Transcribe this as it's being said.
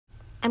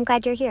I'm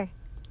glad you're here.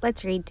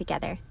 Let's read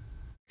together.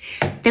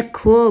 The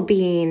Cool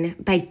Bean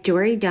by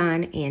Jory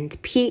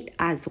and Pete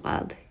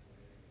Oswald.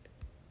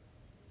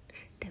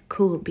 The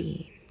Cool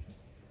Bean.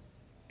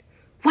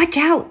 Watch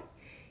out!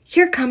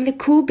 Here come the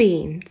cool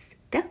beans.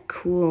 The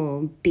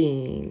cool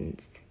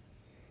beans.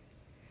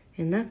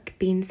 And look,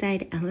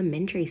 Beanside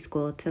Elementary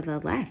School to the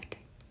left.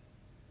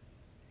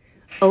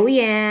 Oh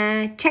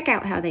yeah, check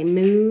out how they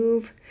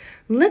move.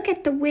 Look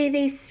at the way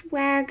they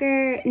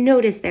swagger.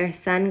 Notice their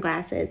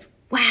sunglasses.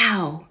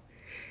 Wow!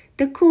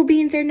 The cool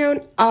beans are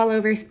known all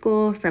over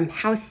school, from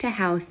house to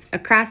house,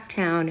 across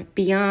town,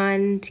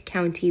 beyond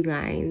county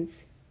lines.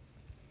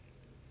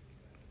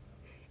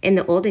 In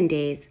the olden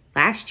days,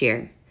 last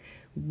year,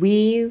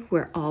 we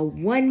were all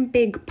one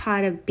big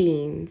pot of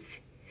beans.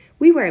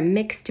 We were a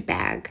mixed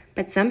bag,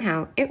 but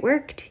somehow it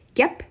worked.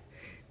 Yep,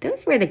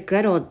 those were the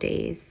good old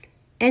days.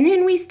 And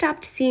then we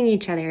stopped seeing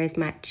each other as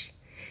much.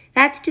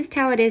 That's just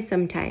how it is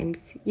sometimes.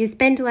 You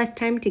spend less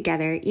time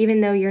together,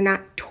 even though you're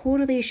not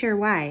totally sure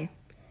why.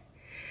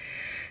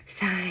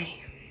 Sigh.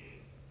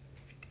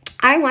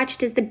 I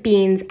watched as the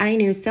beans I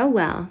knew so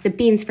well, the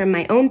beans from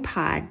my own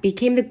pod,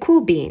 became the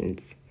cool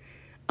beans.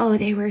 Oh,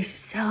 they were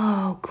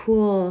so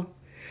cool.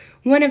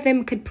 One of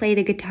them could play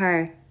the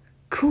guitar.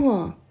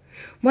 Cool.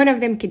 One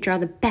of them could draw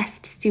the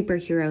best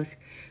superheroes.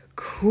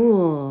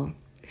 Cool.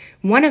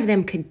 One of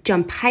them could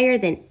jump higher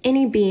than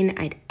any bean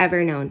I'd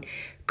ever known.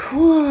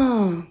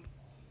 Cool.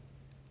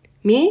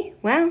 Me?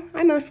 Well,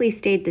 I mostly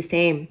stayed the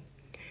same.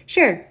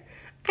 Sure,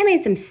 I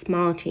made some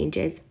small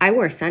changes. I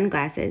wore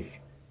sunglasses.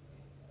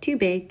 Too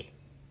big.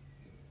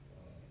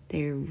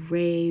 They're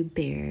Ray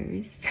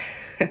Bears.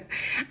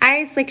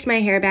 I slicked my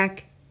hair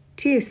back.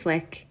 Too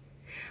slick.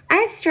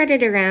 I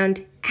strutted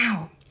around.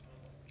 Ow.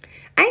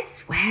 I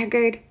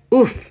swaggered.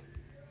 Oof.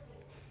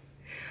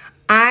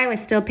 I was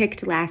still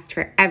picked last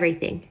for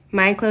everything.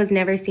 My clothes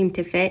never seemed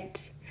to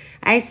fit.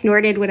 I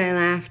snorted when I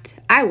laughed.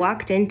 I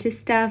walked into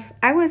stuff.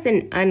 I was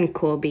an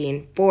uncool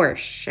bean, for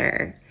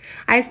sure.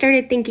 I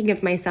started thinking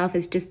of myself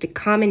as just a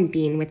common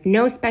bean with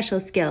no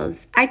special skills.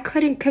 I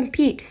couldn't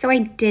compete, so I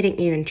didn't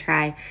even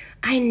try.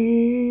 I'd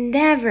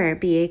never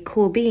be a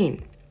cool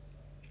bean.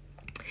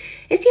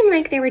 It seemed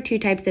like there were two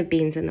types of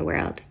beans in the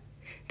world.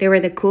 There were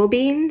the cool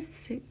beans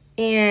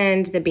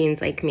and the beans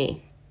like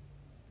me.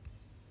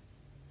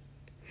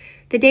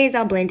 The days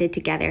all blended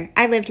together.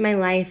 I lived my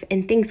life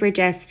and things were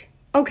just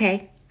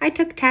okay. I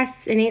took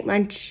tests and ate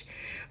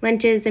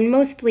lunches and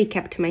mostly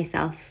kept to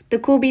myself. The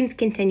cool beans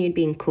continued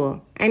being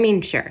cool. I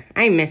mean, sure,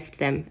 I missed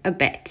them a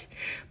bit,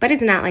 but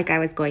it's not like I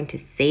was going to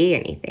say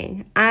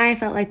anything. I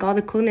felt like all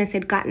the coolness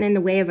had gotten in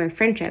the way of our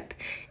friendship,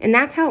 and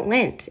that's how it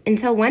went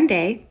until one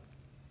day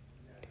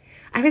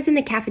I was in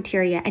the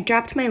cafeteria. I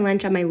dropped my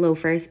lunch on my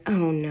loafers.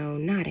 Oh no,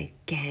 not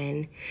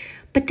again.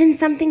 But then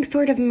something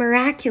sort of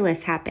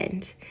miraculous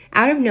happened.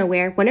 Out of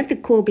nowhere, one of the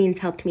cool beans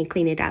helped me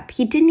clean it up.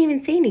 He didn't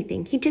even say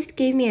anything. He just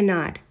gave me a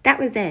nod. That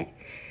was it.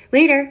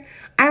 Later,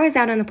 I was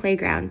out on the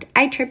playground.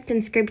 I tripped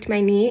and scraped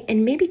my knee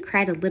and maybe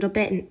cried a little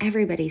bit, and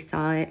everybody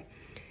saw it.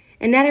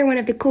 Another one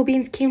of the cool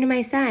beans came to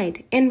my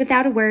side, and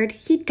without a word,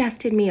 he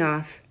dusted me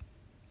off.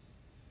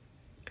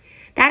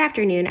 That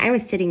afternoon, I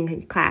was sitting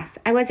in class.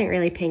 I wasn't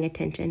really paying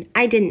attention.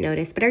 I didn't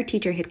notice, but our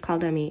teacher had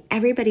called on me.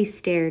 Everybody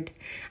stared.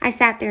 I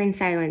sat there in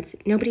silence.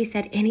 Nobody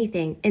said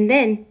anything. And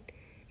then,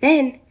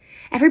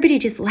 everybody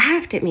just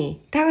laughed at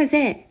me. That was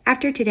it.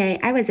 After today,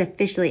 I was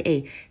officially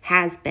a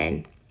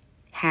has-been.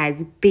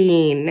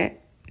 Has-been.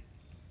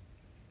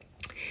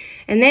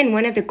 And then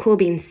one of the cool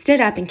beans stood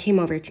up and came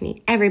over to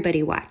me.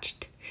 Everybody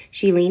watched.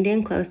 She leaned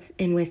in close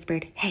and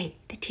whispered, "Hey,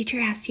 the teacher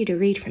asked you to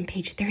read from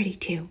page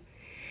 32.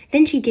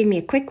 Then she gave me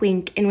a quick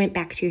wink and went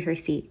back to her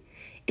seat.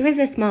 It was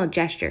a small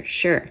gesture,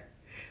 sure,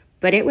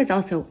 but it was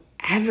also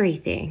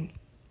everything.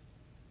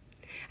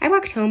 I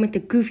walked home with a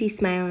goofy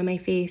smile on my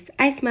face.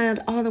 I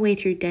smiled all the way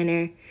through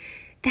dinner.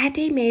 That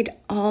day made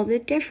all the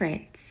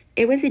difference.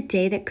 It was a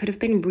day that could have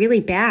been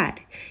really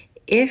bad,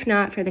 if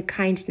not for the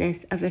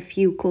kindness of a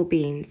few cool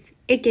beans.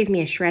 It gave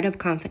me a shred of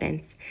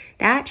confidence.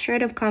 That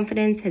shred of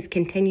confidence has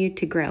continued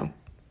to grow.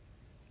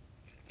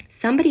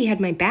 Somebody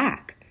had my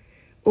back,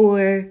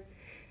 or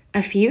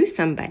a few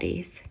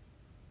somebodies.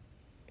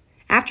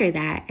 After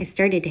that, I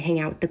started to hang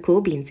out with the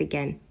cool beans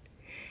again.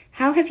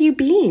 How have you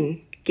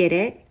been? Get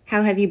it?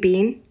 How have you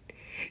been?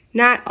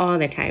 Not all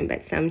the time,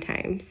 but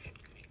sometimes.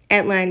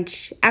 At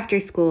lunch,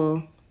 after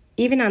school,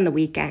 even on the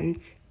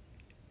weekends.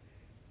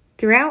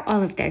 Throughout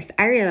all of this,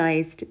 I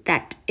realized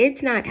that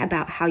it's not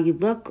about how you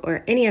look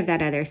or any of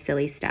that other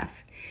silly stuff.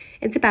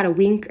 It's about a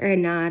wink or a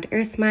nod or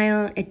a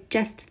smile at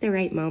just the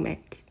right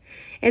moment.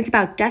 It's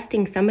about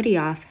dusting somebody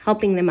off,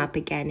 helping them up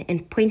again,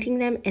 and pointing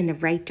them in the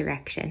right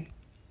direction.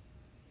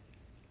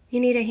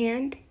 You need a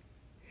hand?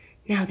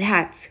 Now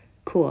that's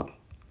cool.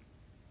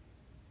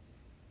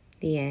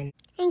 The end.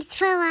 Thanks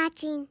for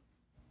watching.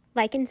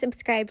 Like and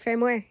subscribe for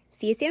more.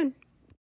 See you soon.